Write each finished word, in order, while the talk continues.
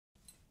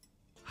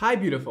Hi,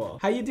 beautiful.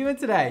 How you doing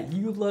today?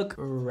 You look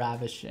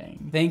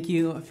ravishing. Thank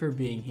you for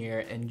being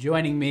here and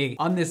joining me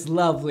on this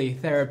lovely,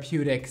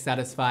 therapeutic,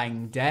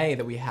 satisfying day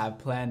that we have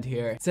planned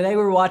here. Today,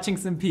 we're watching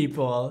some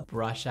people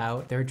brush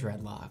out their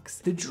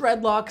dreadlocks. The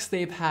dreadlocks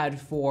they've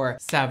had for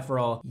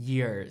several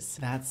years.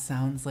 That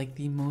sounds like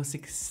the most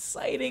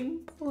exciting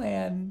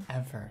plan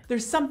ever.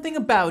 There's something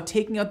about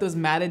taking out those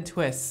matted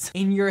twists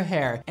in your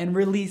hair and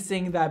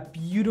releasing that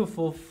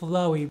beautiful,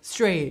 flowy,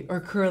 straight or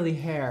curly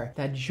hair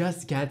that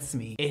just gets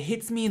me. It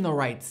hits me in the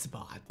right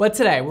spot. But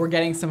today we're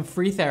getting some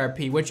free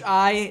therapy, which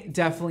I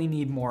definitely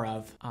need more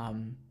of.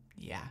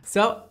 Yeah.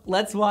 So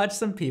let's watch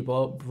some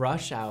people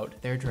brush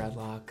out their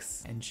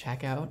dreadlocks and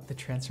check out the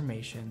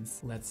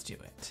transformations. Let's do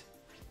it.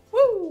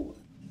 Woo!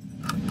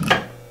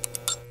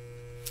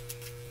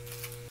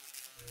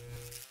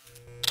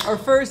 Our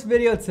first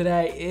video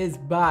today is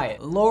by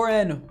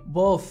Lauren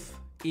Wolf.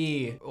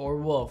 Or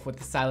Wolf with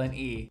the silent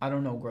E. I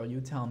don't know, girl,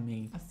 you tell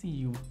me. I see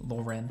you,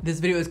 Lauren. This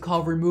video is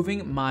called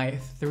Removing My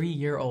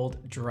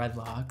 3-Year-Old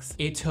Dreadlocks.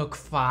 It took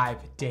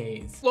 5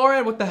 days.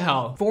 Lauren, what the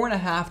hell?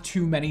 4.5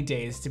 too many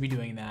days to be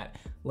doing that.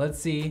 Let's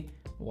see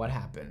what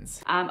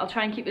happens. I'll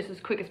try and keep this as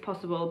quick as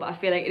possible, but I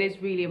feel like it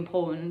is really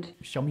important.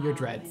 Show me your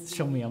dreads.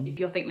 Show me them. If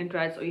you're thinking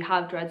dreads or you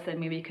have dreads, then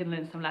maybe you can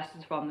learn some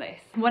lessons from this.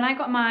 When I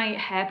got my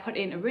hair put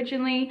in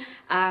originally,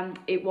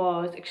 it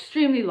was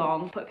extremely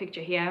long. Put a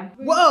picture here.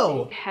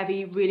 Whoa!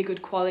 Heavy, really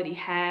good quality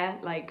hair,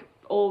 like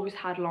always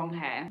had long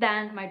hair.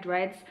 Then my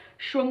dreads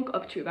shrunk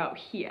up to about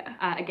here.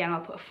 Again,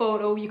 I'll put a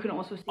photo. You can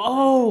also see.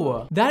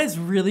 Oh, that is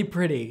really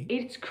pretty.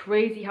 It's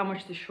crazy how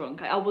much they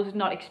shrunk. I was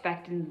not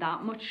expecting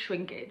that much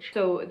shrinkage.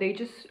 So they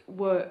just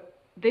were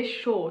this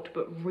short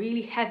but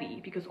really heavy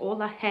because all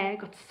that hair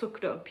got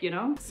sucked up, you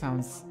know?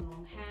 Sounds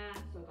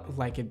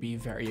like it'd be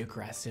very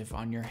aggressive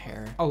on your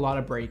hair. A lot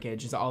of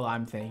breakage is all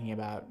I'm thinking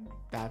about.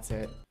 That's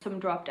it. Some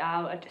dropped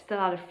out. I still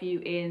had a few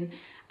in.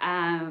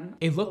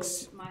 It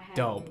looks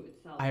dope.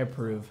 I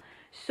approve.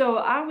 So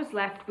I was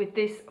left with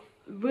this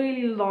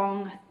really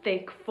long,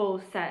 thick,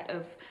 full set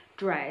of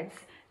dreads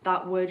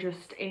that were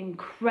just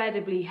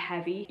incredibly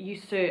heavy. It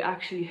used to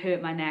actually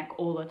hurt my neck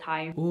all the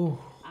time. Ooh.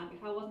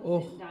 If I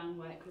wasn't sitting down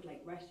where I could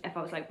like rest, if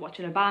I was like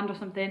watching a band or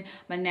something,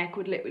 my neck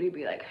would literally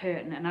be like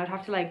hurting, and I would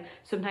have to like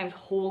sometimes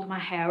hold my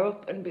hair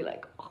up and be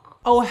like,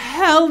 oh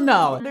hell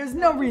no! There's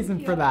no reason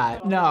for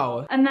that.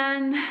 No. And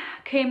then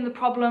came the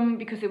problem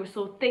because they were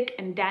so thick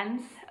and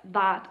dense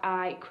that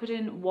I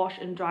couldn't wash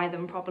and dry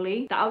them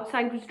properly. The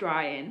outside was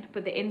drying,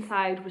 but the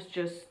inside was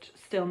just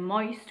still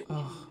moist.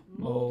 Oh,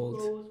 mold.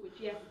 Grows, which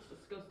yes,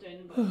 it's disgusting,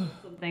 but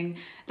it's something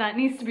that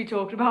needs to be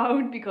talked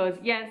about because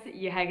yes,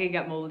 your hair can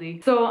get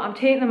moldy. So I'm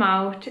taking them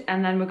out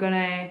and then we're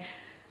gonna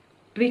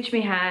bleach my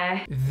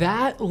hair.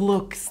 That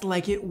looks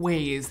like it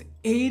weighs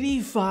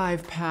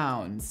 85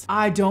 pounds.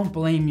 I don't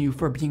blame you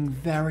for being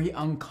very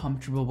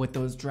uncomfortable with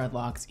those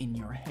dreadlocks in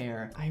your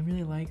hair. I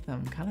really like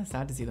them. Kind of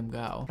sad to see them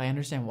go, but I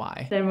understand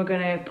why. Then we're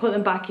gonna put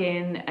them back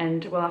in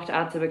and we'll have to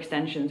add some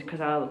extensions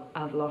because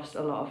I've lost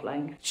a lot of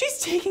length. She's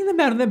taking them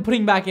out and then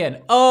putting back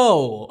in.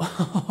 Oh.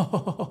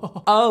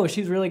 Oh,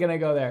 she's really gonna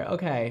go there.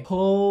 Okay.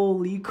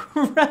 Holy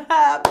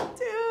crap,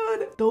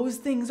 dude. Those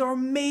things are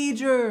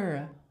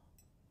major.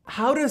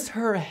 How does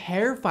her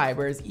hair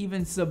fibers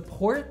even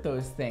support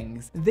those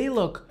things? They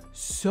look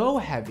so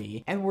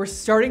heavy, and we're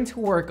starting to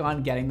work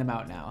on getting them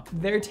out now.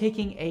 They're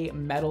taking a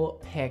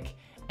metal pick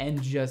and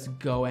just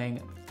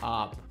going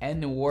up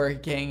and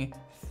working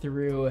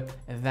through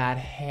that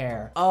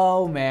hair.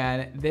 Oh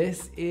man,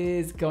 this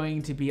is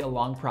going to be a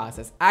long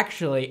process.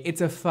 Actually, it's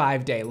a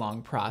 5-day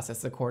long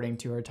process according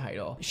to her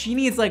title. She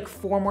needs like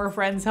 4 more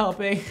friends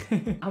helping.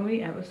 How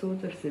many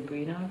episodes of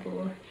Sabrina have we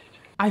watched?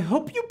 I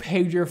hope you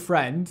paid your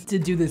friend to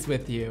do this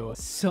with you.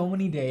 So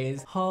many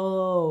days.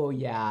 Oh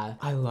yeah.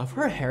 I love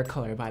her hair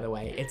color, by the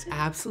way. It's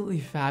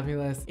absolutely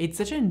fabulous. It's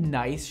such a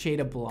nice shade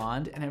of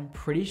blonde, and I'm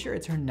pretty sure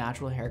it's her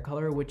natural hair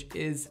color, which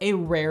is a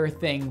rare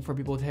thing for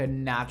people to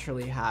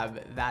naturally have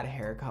that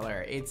hair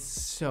color. It's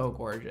so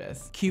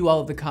gorgeous. Cue all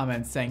of the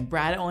comments saying,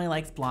 Brad only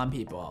likes blonde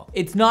people.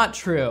 It's not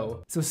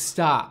true, so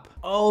stop.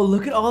 Oh,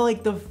 look at all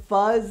like the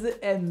fuzz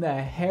and the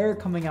hair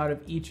coming out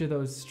of each of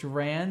those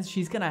strands.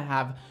 She's gonna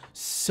have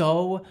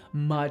so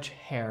much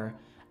hair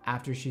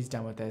after she's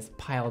done with this,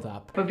 piled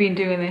up. We've been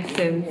doing this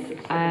since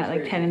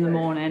like 10 in the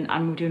morning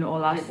and we were doing it all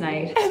last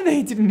night. And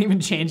they didn't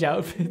even change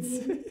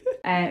outfits.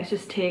 It's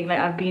just taking, like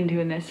I've been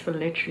doing this for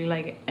literally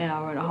like an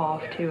hour and a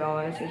half, 2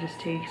 hours. It just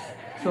takes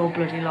so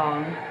bloody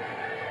long.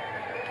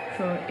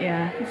 So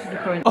yeah, this is the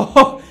current.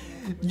 Oh,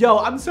 yo,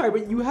 I'm sorry,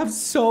 but you have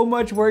so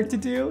much work to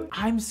do.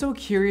 I'm so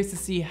curious to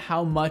see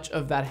how much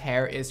of that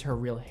hair is her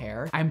real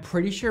hair. I'm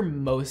pretty sure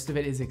most of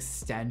it is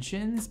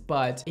extensions,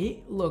 but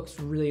it looks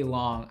really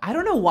long. I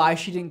don't know why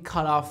she didn't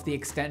cut off the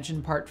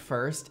extension part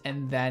first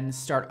and then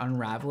start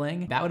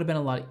unraveling. That would have been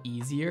a lot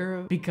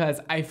easier because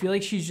I feel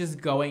like she's just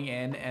going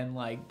in and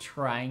like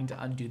trying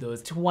to undo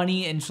those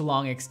 20-inch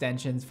long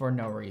extensions for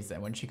no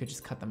reason when she could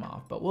just cut them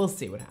off, but we'll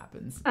see what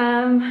happens.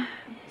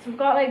 So we've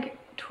got like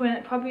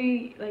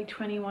probably like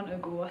 21 to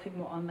go. I think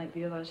we're on like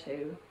the other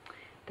 2.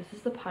 This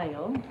is the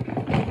pile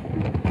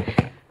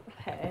of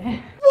hair.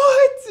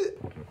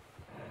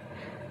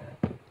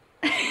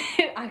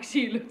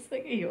 She looks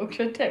like a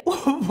Yorkshire Terrier.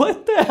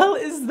 What the hell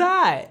is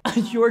that? A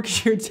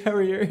Yorkshire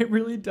Terrier. It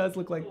really does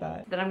look like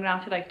that. Then I'm gonna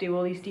have to like do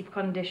all these deep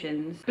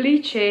conditions.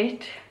 Bleach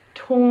it,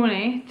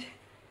 tone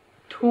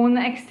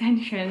the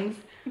extensions.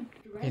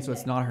 Okay, so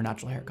it's not her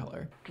natural hair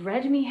color.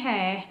 Dread me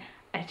hair,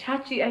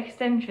 attach the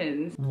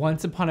extensions.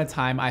 Once upon a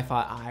time, I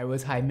thought I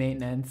was high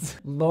maintenance.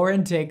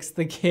 Lauren takes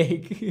the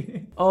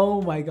cake.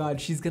 Oh my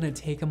God, she's gonna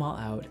take them all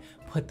out,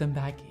 put them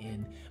back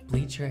in,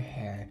 bleach her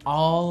hair,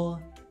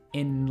 all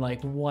in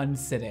like one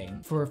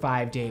sitting for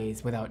 5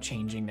 days without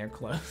changing their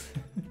clothes.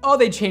 Oh,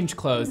 they changed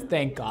clothes,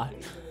 thank God.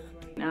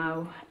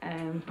 Now,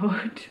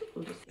 but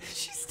we'll just...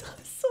 She still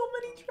has so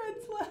many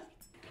dreads left.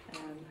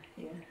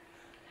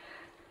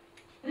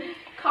 Yeah.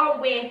 Can't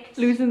wait.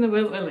 Losing the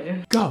will to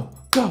live. Go,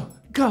 go,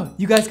 go.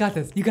 You guys got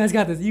this. You guys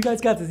got this. You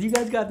guys got this. You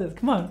guys got this.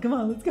 Come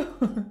on, let's go.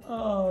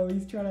 Oh,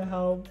 he's trying to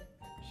help.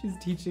 She's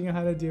teaching him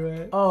how to do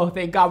it. Oh,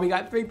 thank God, we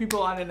got 3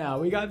 people on it now.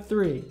 We got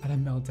 3. Had a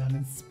meltdown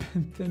and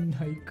spent the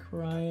night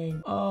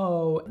crying.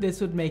 Oh, this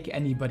would make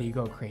anybody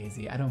go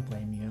crazy. I don't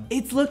blame you.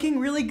 It's looking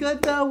really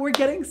good though. We're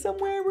getting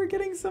somewhere. We're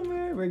getting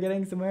somewhere. We're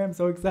getting somewhere. I'm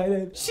so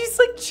excited. She's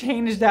like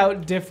changed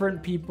out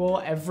different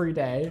people every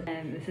day.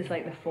 And this is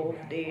like the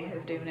 4th day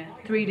of doing it.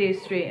 3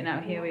 days straight and now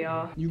here we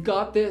are. You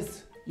got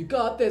this. You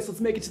got this. Let's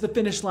make it to the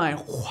finish line.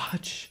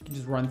 Watch. You can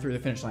just run through the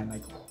finish line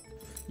like,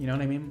 you know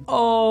what I mean?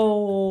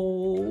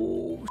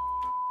 Oh,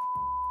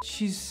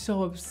 she's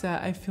so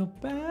upset. I feel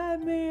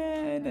bad,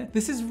 man.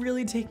 This is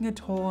really taking a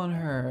toll on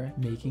her.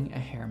 Making a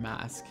hair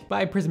mask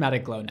by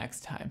Prismatic Glow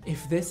next time.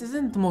 If this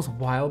isn't the most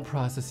wild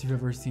process you've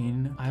ever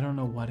seen, I don't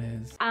know what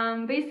is.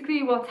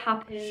 Basically what's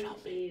happened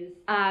is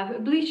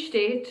I've bleached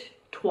it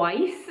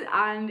twice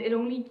and it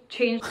only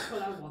changed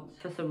colour once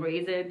for some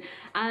reason,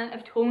 and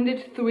I've toned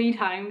it 3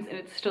 times and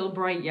it's still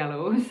bright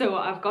yellow. So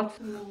I've got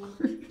some more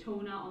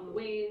toner on the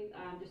way,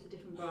 just a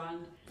different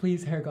brand.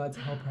 Please, hair gods,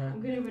 help her.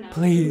 I'm gonna run out.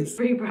 Please.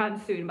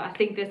 Rebrand soon, but I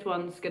think this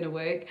one's gonna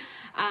work.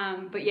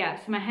 But yeah,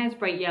 so my hair's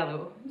bright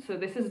yellow, so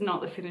this is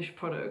not the finished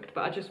product,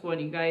 but I just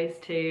want you guys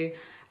to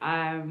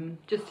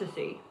just to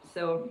see.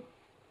 So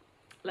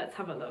let's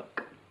have a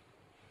look.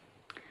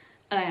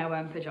 And I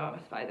wear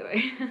pajamas, by the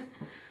way.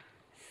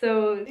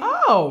 So this is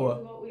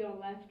what we are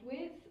left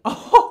with.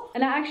 Oh.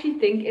 And I actually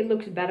think it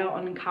looks better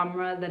on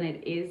camera than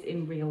it is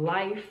in real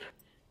life.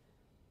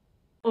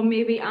 Or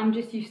maybe I'm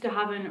just used to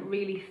having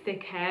really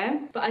thick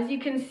hair. But as you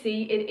can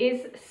see, it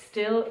is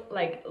still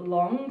like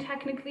long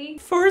technically.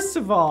 First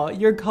of all,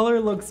 your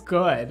color looks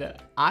good.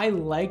 I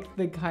like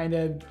the kind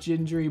of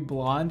gingery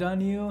blonde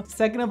on you.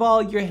 Second of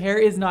all, your hair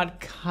is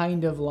not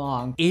kind of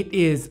long. It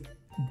is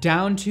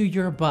down to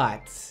your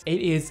butt.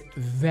 It is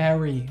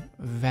very,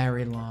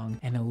 very long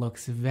and it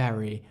looks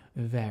very,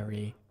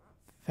 very,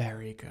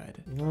 very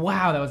good.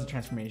 Wow, that was a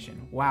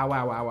transformation. Wow,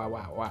 wow, wow, wow,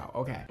 wow, wow.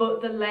 Okay.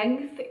 But the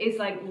length is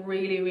like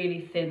really,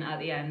 really thin at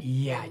the end.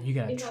 Yeah, you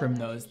gotta trim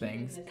those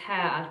things. This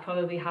hair, I'd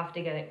probably have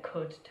to get it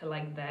cut to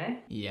like there.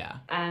 Yeah.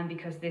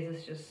 Because this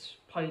is just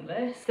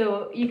pointless.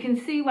 So you can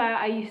see where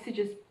I used to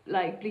just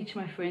like bleach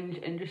my fringe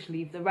and just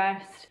leave the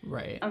rest.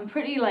 Right. I'm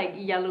pretty like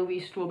yellowy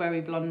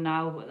strawberry blonde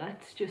now, but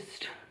that's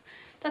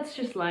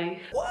just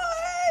life.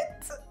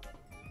 What?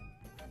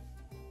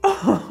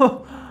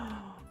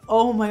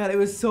 Oh my God, it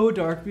was so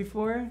dark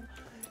before.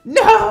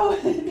 No,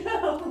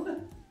 no,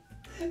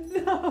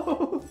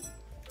 no.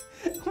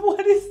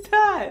 What is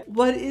that?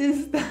 What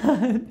is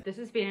that? This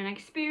has been an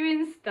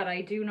experience that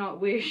I do not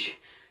wish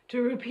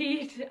to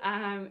repeat.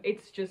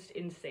 It's just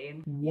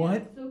insane.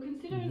 What so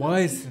considering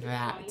was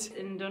that?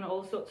 And done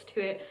all sorts to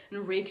it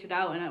and raked it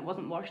out and it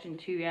wasn't washed in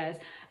 2 years.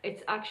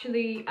 It's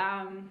actually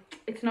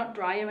it's not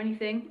dry or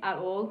anything at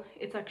all.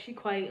 It's actually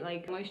quite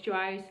like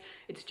moisturized.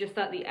 It's just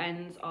that the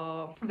ends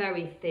are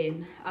very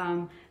thin.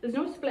 There's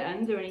no split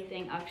ends or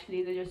anything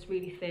actually. They're just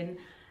really thin.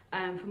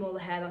 From all the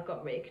hair that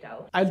got raked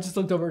out. I just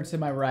looked over to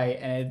my right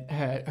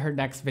and her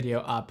next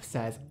video up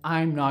says,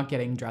 I'm not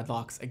getting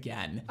dreadlocks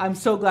again. I'm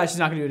so glad she's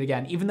not gonna do it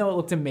again. Even though it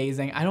looked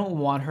amazing, I don't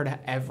want her to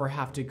ever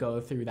have to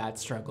go through that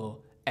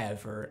struggle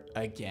ever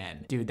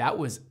again. Dude, that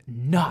was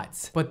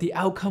nuts. But the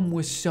outcome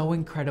was so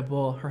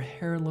incredible. Her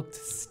hair looked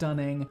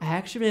stunning. I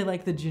actually really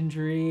like the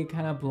gingery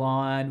kind of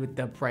blonde with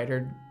the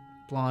brighter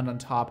blonde on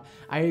top.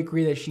 I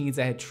agree that she needs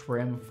a head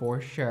trim for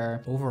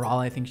sure. Overall,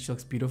 I think she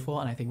looks beautiful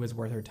and I think it was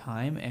worth her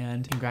time.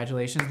 And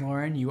congratulations,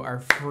 Lauren. You are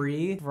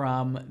free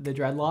from the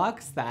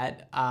dreadlocks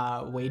that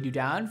weighed you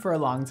down for a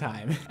long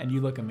time and you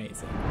look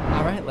amazing.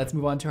 All right, let's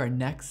move on to our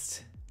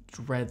next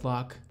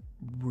dreadlock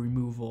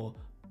removal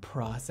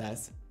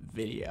process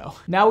video.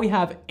 Now we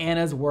have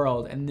Anna's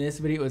World, and this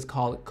video is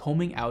called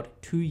Combing Out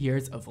 2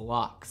 Years of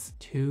Locks.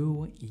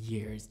 2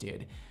 years,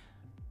 dude.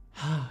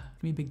 It's gonna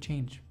be a big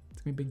change.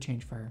 It's gonna be a big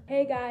change for her.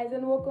 Hey guys,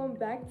 and welcome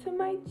back to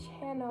my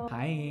channel.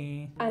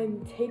 Hi.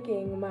 I'm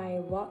taking my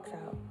locks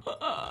out.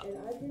 And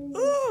I've been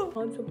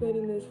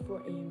contemplating this for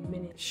a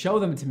minute. Show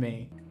them to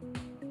me.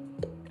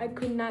 I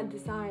could not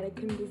decide. I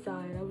couldn't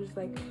decide. I was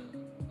like,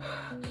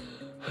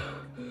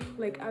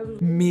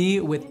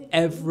 Me with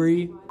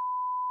every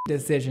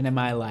decision in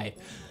my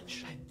life.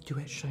 Should I do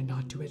it? Should I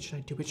not do it? Should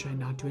I do it? Should I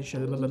not do it?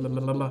 Should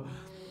I...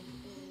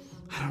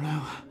 I don't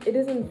know. It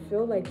doesn't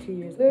feel like 2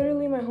 years.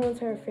 Literally, my whole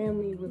entire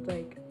family would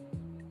like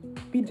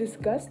be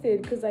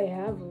disgusted because I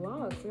have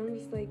locks, and I'm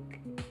just like,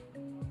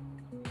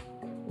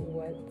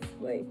 what?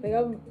 Like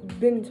I've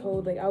been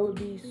told like I would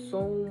be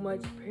so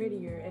much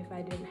prettier if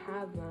I didn't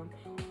have them,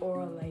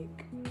 or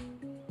like.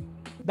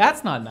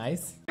 That's not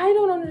nice. I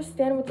don't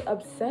understand what the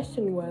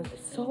obsession was.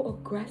 It's so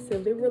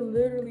aggressive. They were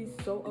literally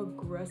so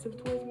aggressive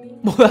towards me.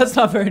 Well, that's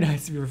not very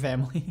nice of your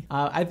family.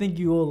 I think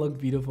you will look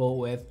beautiful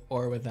with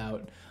or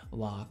without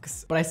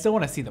locks, but I still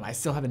want to see them. I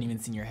still haven't even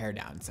seen your hair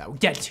down, so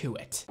get to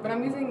it. But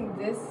I'm using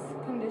this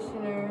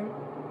conditioner,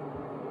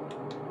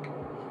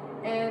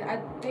 and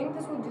I think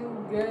this will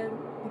do good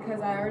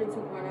because I already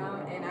took one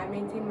out and I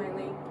maintained my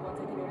length while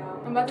taking it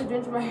out. I'm about to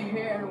drench my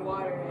hair in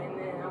water, and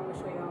then I'm gonna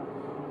show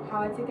y'all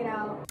how I take it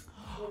out.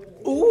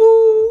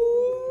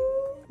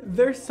 Ooh,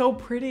 they're so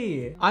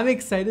pretty. I'm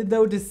excited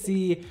though to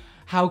see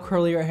how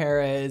curly your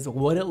hair is,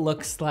 what it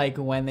looks like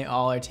when they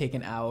all are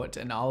taken out,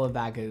 and all of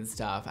that good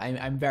stuff.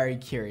 I'm very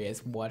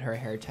curious what her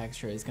hair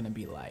texture is gonna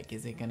be like.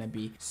 Is it gonna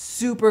be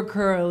super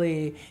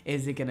curly?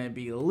 Is it gonna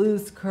be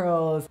loose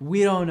curls?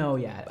 We don't know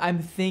yet. I'm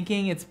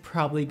thinking it's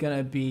probably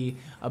gonna be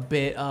a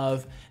bit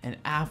of an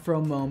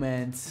afro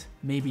moment.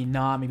 Maybe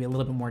not, maybe a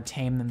little bit more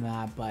tame than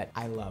that, but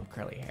I love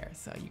curly hair,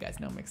 so you guys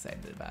know I'm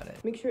excited about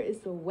it. Make sure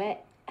it's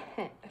wet.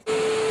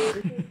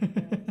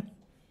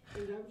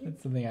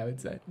 That's something I would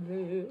say.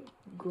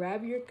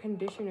 Grab your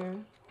conditioner.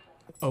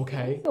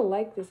 Okay. I still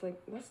like this. Like,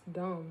 that's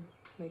dumb.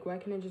 Like, why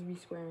can't it just be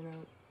squaring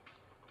out?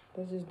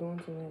 That's just doing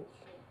too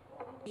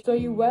much. So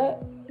you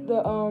wet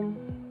the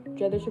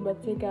dread that you're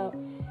about to take out,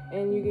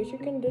 and you get your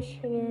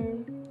conditioner,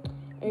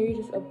 and you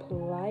just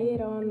apply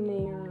it on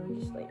there, and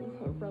just like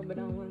rub it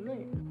on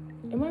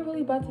there. Am I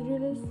really about to do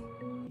this?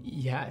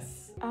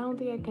 Yes. I don't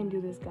think I can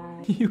do this,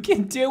 guys. You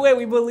can do it.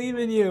 We believe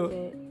in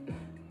you.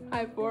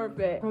 I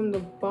forfeit. From the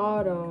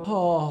bottom.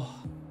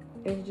 Oh.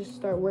 And just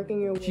start working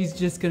your way. She's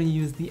just gonna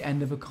use the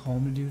end of a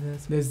comb to do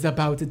this. This is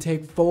about to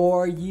take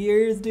 4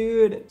 years,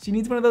 dude. She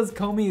needs one of those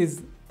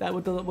combies that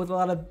with a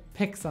lot of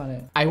picks on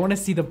it. I want to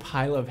see the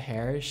pile of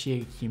hair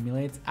she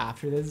accumulates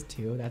after this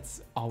too.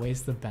 That's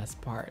always the best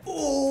part.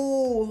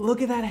 Oh,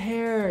 look at that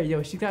hair.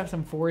 Yo, she's got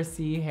some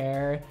 4C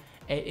hair.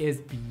 It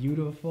is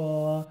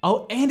beautiful.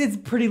 Oh, and it's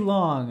pretty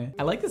long.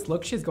 I like this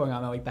look she's going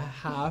on though, like the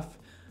half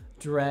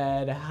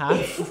dread,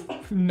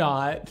 half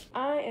not.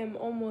 I am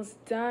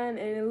almost done,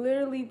 and it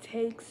literally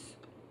takes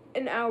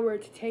an hour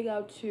to take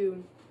out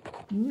 2.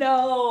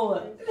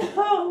 No.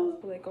 No.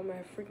 Like, oh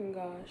my freaking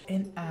gosh.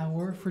 An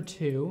hour for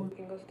 2? You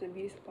can go to the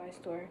beauty supply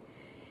store.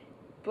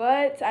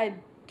 But I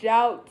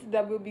doubt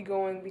that we'll be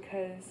going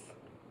because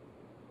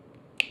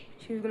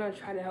she's gonna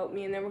try to help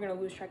me, and then we're gonna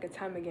lose track of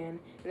time again,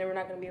 and then we're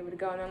not gonna be able to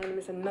go, and I'm gonna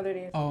miss another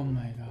day. Oh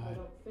my I god.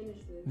 don't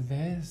finish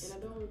This.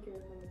 and I don't really care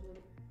if I'm gonna.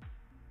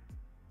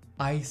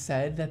 I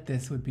said that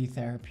this would be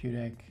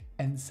therapeutic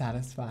and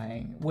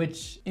satisfying,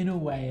 which in a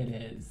way it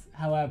is.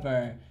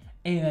 However,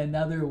 in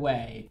another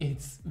way,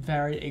 it's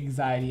very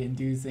anxiety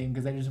inducing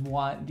because I just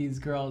want these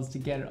girls to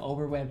get it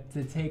over with,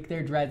 to take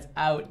their dreads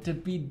out, to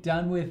be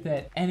done with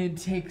it. And it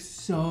takes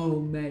so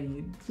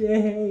many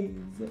days.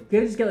 You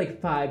gotta just get like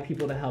 5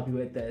 people to help you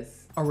with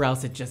this, or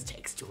else it just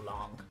takes too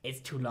long. It's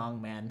too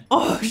long, man.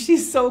 Oh,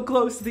 she's so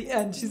close to the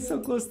end. She's so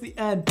close to the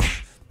end.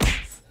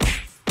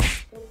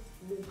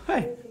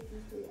 Hey.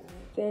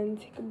 Then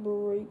take a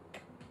break,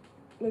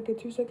 like a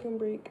 2-second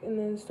break, and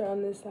then start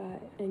on this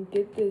side and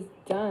get this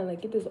done.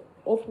 Like, get this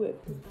off with.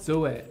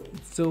 Do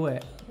it. Do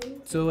it.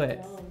 Do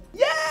it.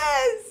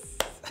 Yes!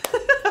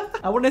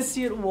 I want to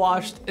see it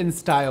washed and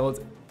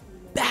styled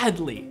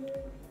badly.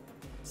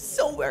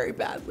 So very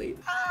badly.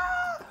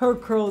 Ah! Her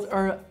curls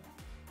are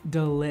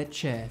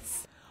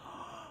delicious.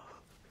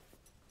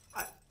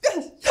 Yes,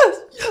 yes,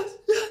 yes,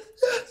 yes,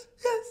 yes,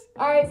 yes.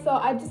 All right, so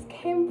I just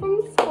came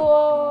from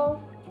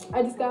school.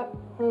 I just got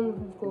home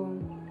from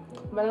school.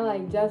 But I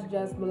like just,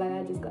 but like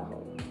I just got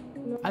home.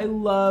 I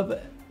love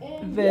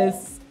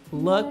this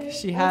look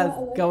she has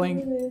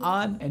going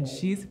on, and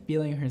she's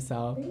feeling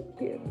herself.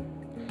 Thank you.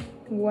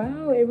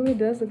 Wow, it really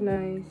does look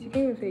nice. You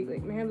can't even fake,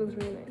 like my hair looks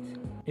really nice.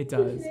 It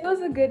does. It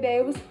was a good day,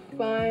 it was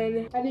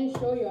fun. I didn't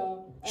show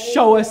y'all.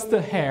 Show us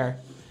the hair.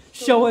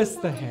 Show us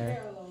the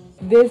hair.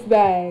 This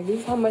bag, this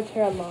is how much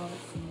hair I lost.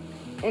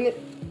 And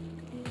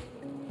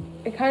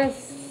it kind of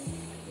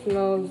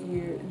smells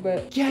weird,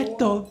 but Get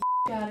the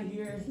out of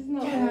here.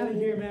 Get out of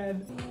here,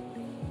 man.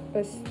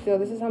 But still,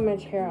 this is how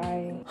much hair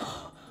I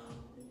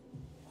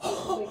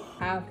like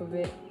half of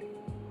it.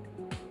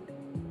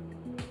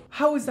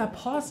 How is that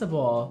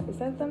possible? Is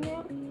that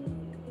thumbnail?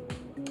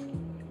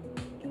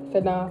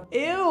 But no.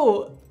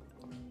 Ew.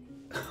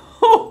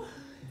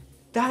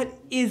 That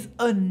is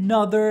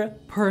another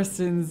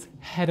person's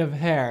head of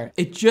hair.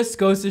 It just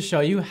goes to show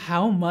you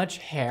how much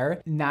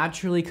hair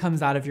naturally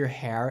comes out of your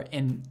hair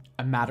in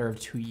a matter of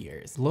 2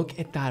 years. Look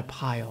at that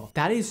pile.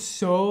 That is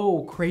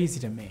so crazy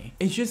to me.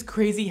 It's just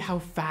crazy how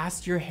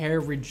fast your hair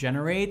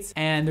regenerates,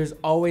 and there's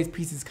always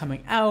pieces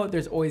coming out,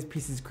 there's always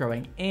pieces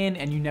growing in,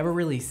 and you never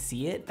really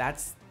see it.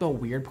 That's the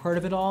weird part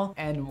of it all.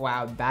 And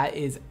wow, that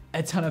is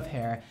a ton of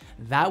hair.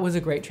 That was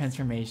a great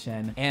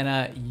transformation.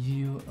 Anna,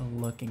 you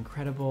look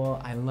incredible.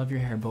 I love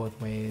your hair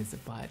both ways,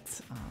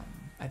 but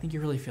I think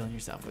you're really feeling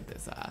yourself with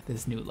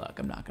this new look.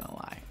 I'm not gonna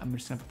lie. I'm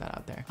just gonna put that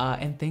out there.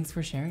 And thanks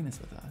for sharing this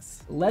with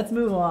us. Let's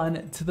move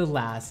on to the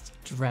last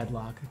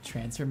dreadlock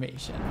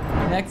transformation.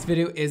 The next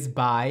video is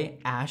by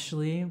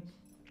Ashley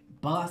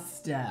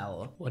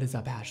Bostel. What is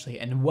up, Ashley?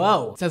 And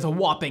whoa, it says a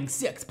whopping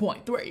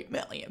 6.3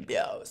 million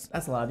views.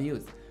 That's a lot of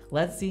views.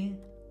 Let's see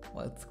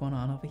what's going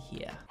on over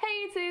here. Hey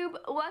YouTube,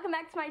 welcome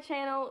back to my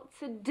channel.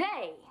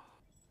 Today,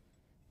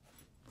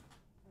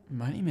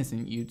 My name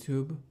isn't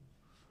YouTube.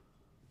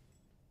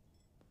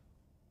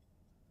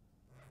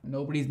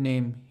 Nobody's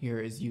name here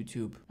is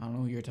YouTube. I don't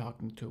know who you're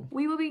talking to.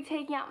 we will be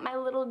taking out my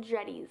little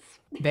dreadies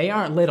They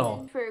aren't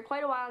little. for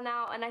quite a while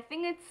now, and I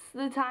think it's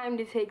the time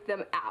to take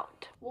them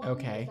out.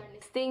 Okay. They're starting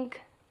to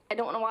stink. I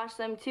don't want to wash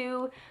them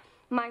too.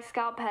 My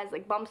scalp has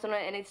like bumps on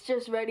it and it's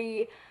just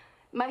ready.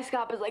 My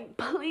scalp is like,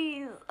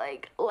 please,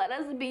 like, let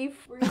us be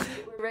free.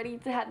 We're ready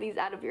to have these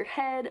out of your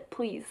head,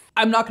 please.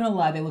 I'm not gonna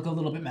lie, they look a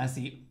little bit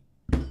messy.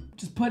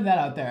 Just putting that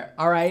out there,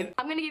 all right?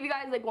 I'm gonna give you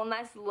guys like one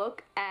nice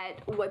look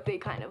at what they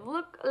kind of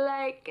look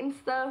like and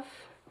stuff.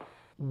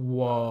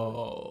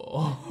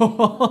 Whoa.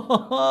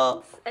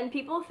 And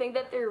people think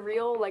that they're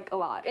real like a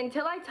lot.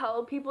 Until I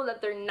tell people that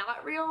they're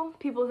not real,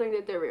 people think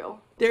that they're real.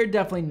 They're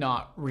definitely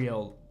not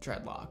real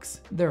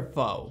dreadlocks. They're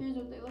faux Here's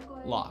what they look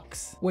like.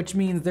 locks, which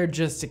means they're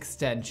just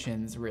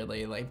extensions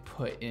really, like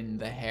put in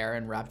the hair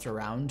and wrapped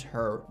around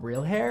her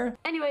real hair.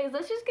 Anyways,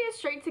 let's just get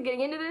straight to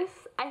getting into this.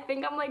 I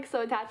think I'm like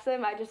so attached to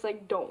them, I just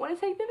like don't want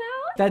to take them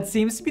out. That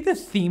seems to be the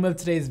theme of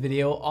today's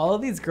video. All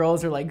of these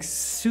girls are like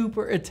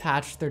super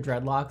attached to their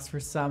dreadlocks for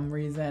some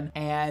reason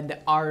and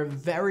are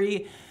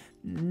very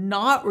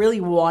not really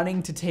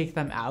wanting to take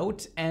them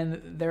out, and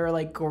they're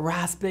like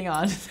grasping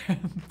onto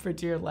them for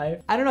dear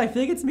life. I don't know, I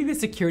feel like it's maybe a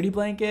security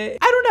blanket.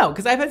 I don't know,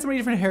 because I've had so many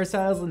different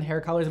hairstyles and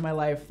hair colors in my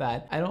life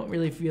that I don't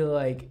really feel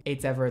like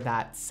it's ever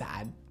that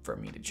sad for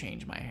me to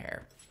change my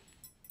hair.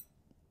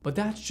 But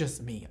that's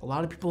just me. A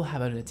lot of people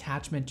have an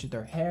attachment to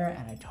their hair,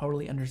 and I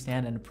totally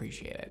understand and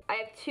appreciate it. I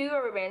have 2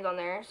 rubber bands on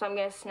there, so I'm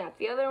gonna snap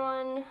the other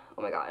one.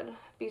 Oh my god,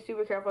 be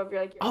super careful if you're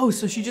like... Oh,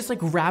 so she just like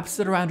wraps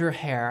it around her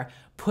hair,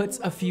 puts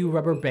a few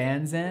rubber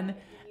bands in,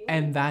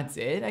 and that's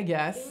it, I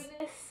guess. Doing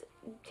this,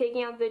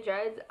 taking out the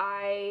dreads,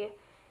 I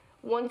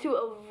want to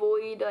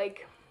avoid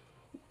like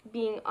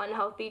being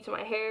unhealthy to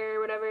my hair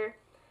or whatever.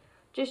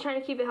 Just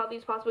trying to keep it healthy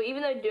as possible,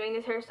 even though doing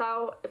this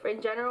hairstyle, if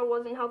in general,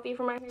 wasn't healthy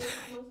for my hair,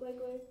 most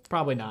likely.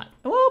 Probably not.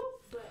 Well,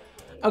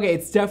 okay,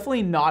 it's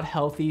definitely not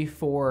healthy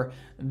for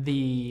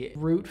the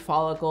root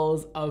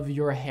follicles of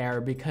your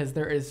hair because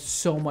there is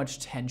so much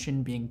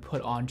tension being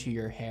put onto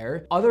your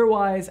hair.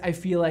 Otherwise, I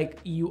feel like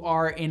you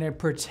are in a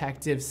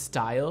protective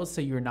style,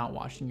 so you're not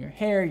washing your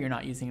hair, you're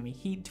not using any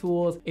heat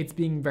tools, it's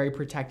being very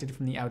protected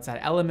from the outside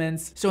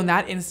elements. So in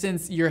that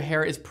instance, your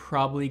hair is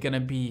probably gonna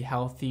be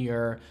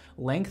healthier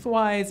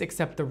lengthwise,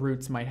 except the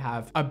roots might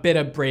have a bit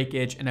of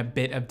breakage and a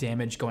bit of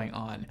damage going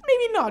on.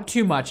 Maybe not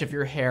too much if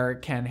your hair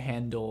can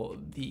handle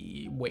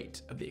the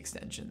weight of the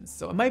extensions.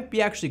 So it might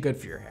be actually good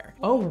for your hair.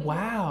 Oh,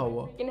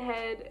 wow.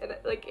 Head, and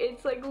like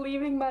it's like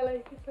leaving my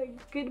life. It's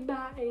like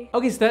goodbye.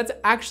 Okay, so that's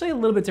actually a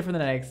little bit different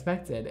than I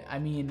expected. I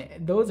mean,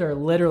 those are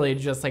literally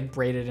just like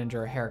braided into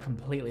her hair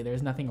completely.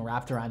 There's nothing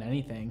wrapped around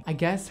anything. I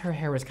guess her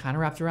hair was kind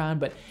of wrapped around,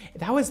 but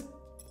that was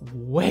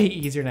way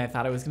easier than I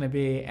thought it was gonna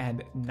be,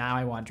 and now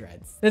I want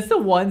dreads. That's the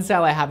one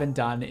style I haven't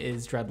done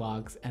is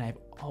dreadlocks, and I've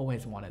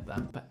always wanted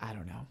them, but I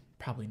don't know.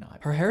 Probably not.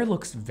 Her hair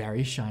looks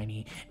very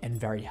shiny and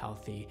very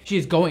healthy.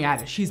 She's going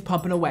at it. She's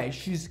pumping away.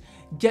 She's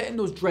getting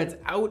those dreads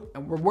out,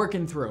 and we're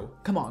working through.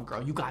 Come on,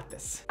 girl, you got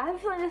this. I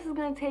feel like this is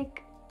gonna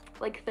take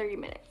like 30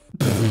 minutes.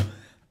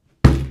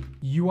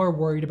 You are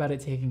worried about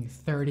it taking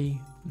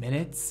 30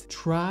 minutes?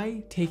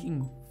 Try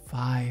taking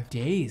 5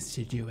 days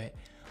to do it.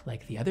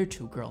 Like the other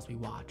 2 girls we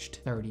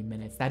watched. 30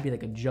 minutes, that'd be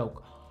like a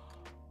joke.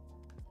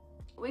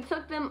 We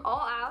took them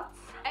all out.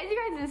 As you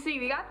guys can see,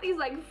 we got these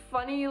like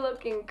funny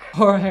looking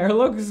Her hair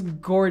looks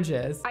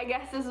gorgeous. I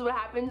guess this is what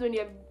happens when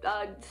you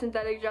have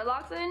synthetic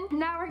dreadlocks in.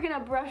 Now we're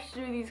gonna brush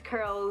through these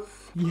curls.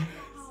 Yes.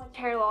 How much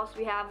hair loss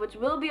we have, which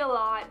will be a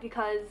lot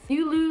because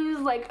you lose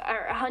like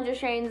 100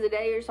 strands a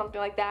day or something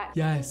like that.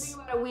 Yes.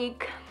 About a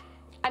week.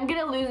 I'm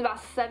gonna lose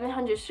about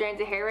 700 strands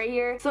of hair right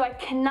here, so I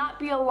cannot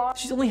be alarmed.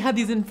 She's only had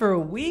these in for a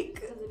week?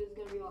 Because it is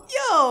gonna be a lot.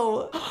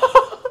 Yo!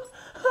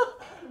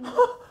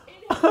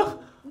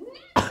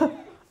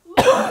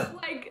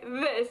 Like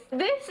this.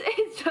 This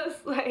is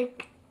just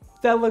like...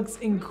 That looks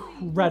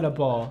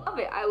incredible. I love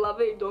it. I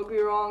love it. Don't get me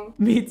wrong.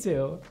 Me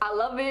too. I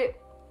love it.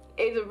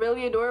 is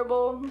really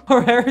adorable.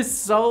 Her hair is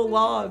so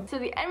long. So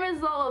the end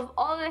result of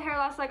all the hair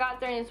loss I got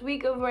during this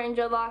week of wearing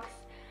dreadlocks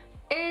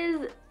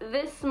is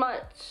this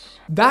much.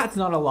 That's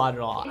not a lot at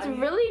all. It's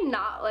really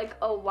not like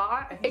a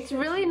lot. It's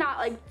really not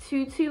like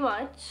too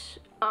much.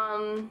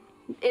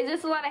 Is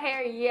this a lot of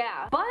hair?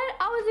 Yeah. But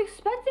I was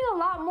expecting a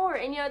lot more,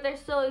 and you know, there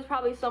still is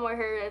probably some more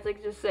hair that's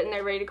like just sitting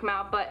there ready to come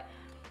out, but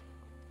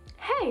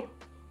hey,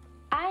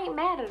 I ain't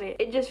mad at it.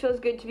 It just feels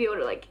good to be able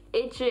to like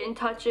itch it and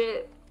touch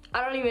it.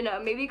 I don't even know,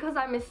 maybe because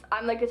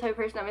I'm like the type of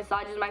person that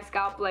massages my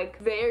scalp like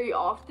very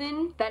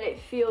often, that it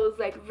feels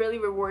like really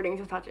rewarding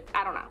to touch it.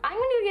 I don't know. I'm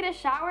gonna get a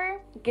shower,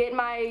 get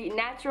my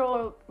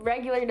natural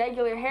regular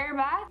hair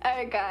back. All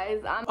right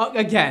guys,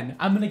 again,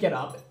 I'm gonna get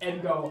up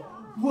and go,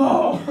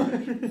 whoa.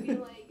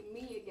 feel like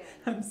me again.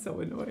 I'm so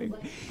annoying.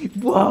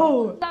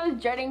 Whoa. I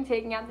was dreading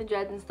taking out the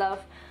dreads and stuff.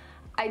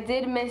 I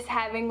did miss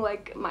having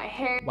like my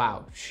hair.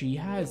 Wow, she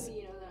has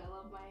You know that I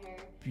love my hair.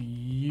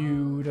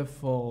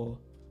 beautiful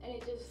And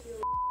it just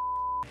feels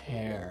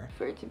hair.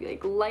 for it to be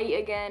like light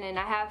again, and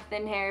I have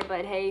thin hair,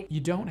 but hey. You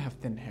don't have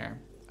thin hair.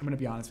 I'm gonna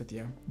be honest with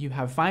you. You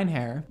have fine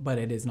hair, but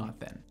it is not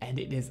thin. And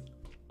it is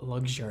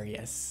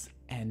luxurious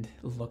and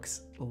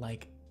looks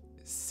like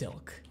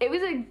silk. It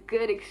was a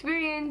good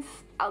experience.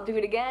 I'll do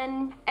it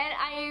again. And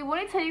I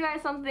want to tell you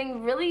guys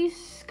something really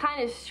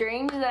kind of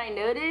strange that I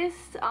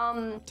noticed.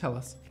 Tell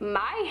us.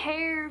 My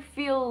hair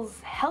feels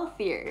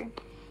healthier.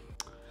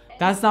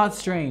 That's not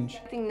strange.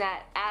 Expecting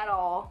that at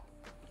all.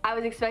 I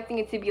was expecting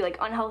it to be like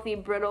unhealthy,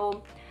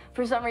 brittle.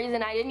 For some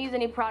reason, I didn't use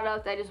any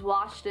product. I just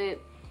washed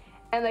it.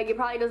 And like it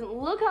probably doesn't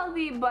look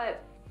healthy,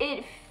 but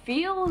it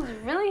feels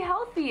really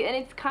healthy, and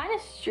it's kind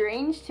of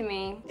strange to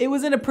me. It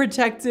was in a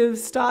protective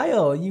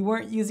style. You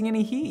weren't using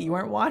any heat. You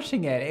weren't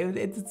washing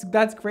it.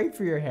 That's great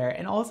for your hair.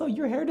 And also,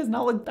 your hair does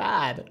not look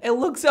bad. It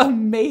looks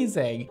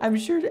amazing. I'm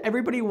sure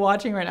everybody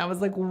watching right now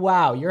was like,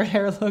 wow, your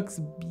hair looks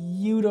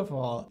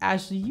beautiful.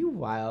 Ashley, you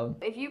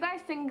wild. If you guys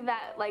think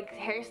that like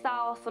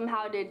hairstyle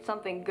somehow did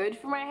something good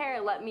for my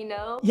hair, let me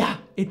know. Yeah,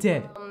 it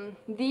did.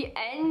 The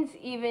ends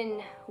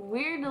even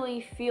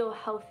weirdly feel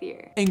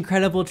healthier.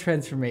 Incredible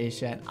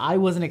transformation. I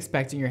wasn't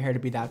expecting your hair to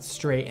be that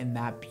straight and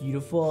that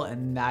beautiful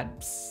and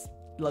that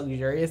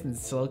luxurious and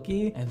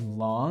silky and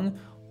long.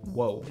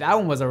 Whoa, that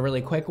one was a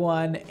really quick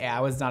one. I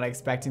was not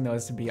expecting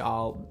those to be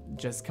all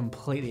just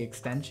completely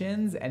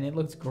extensions, and it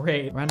looks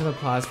great. Round of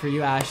applause for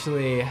you,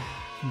 Ashley.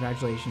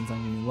 Congratulations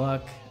on your new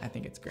look. I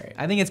think it's great.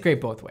 I think it's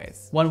great both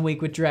ways. 1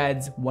 week with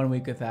dreads, 1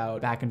 week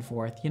without, back and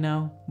forth. You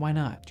know, why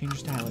not? Change your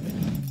style a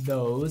bit.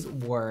 Those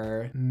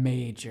were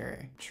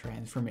major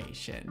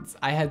transformations.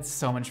 I had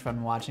so much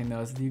fun watching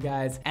those with you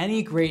guys.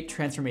 Any great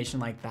transformation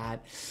like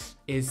that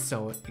is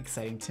so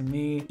exciting to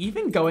me.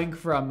 Even going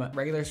from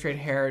regular straight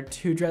hair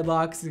to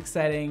dreadlocks is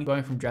exciting.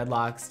 Going from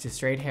dreadlocks to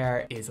straight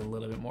hair is a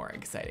little bit more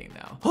exciting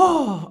though.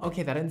 Oh,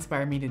 okay, that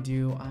inspired me to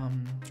do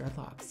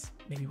dreadlocks.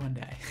 Maybe one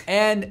day.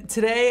 And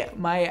today,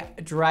 my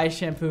dry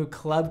shampoo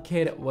Club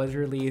Kit was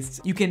released.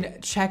 You can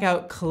check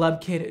out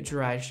Club Kit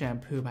Dry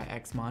Shampoo by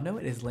MONDO.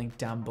 It is linked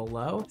down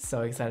below.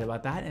 So excited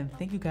about that. And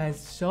thank you guys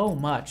so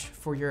much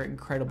for your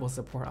incredible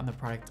support on the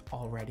product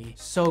already.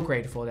 So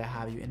grateful to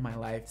have you in my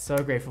life. So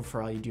grateful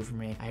for all you do for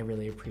me. I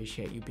really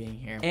appreciate you being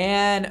here.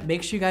 And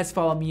make sure you guys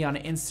follow me on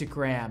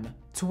Instagram,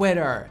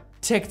 Twitter,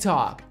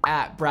 TikTok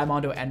at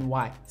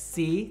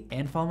BradMondoNYC,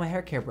 and follow my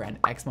hair care brand,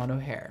 MONDO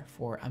Hair,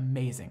 for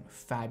amazing,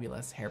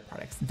 fabulous hair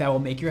products that will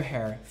make your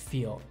hair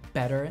feel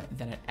better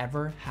than it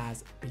ever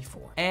has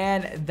before.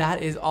 And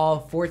that is all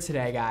for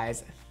today,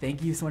 guys.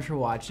 Thank you so much for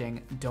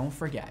watching. Don't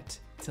forget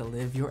to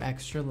live your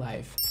extra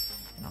life,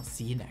 and I'll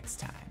see you next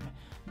time.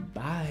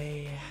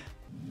 Bye.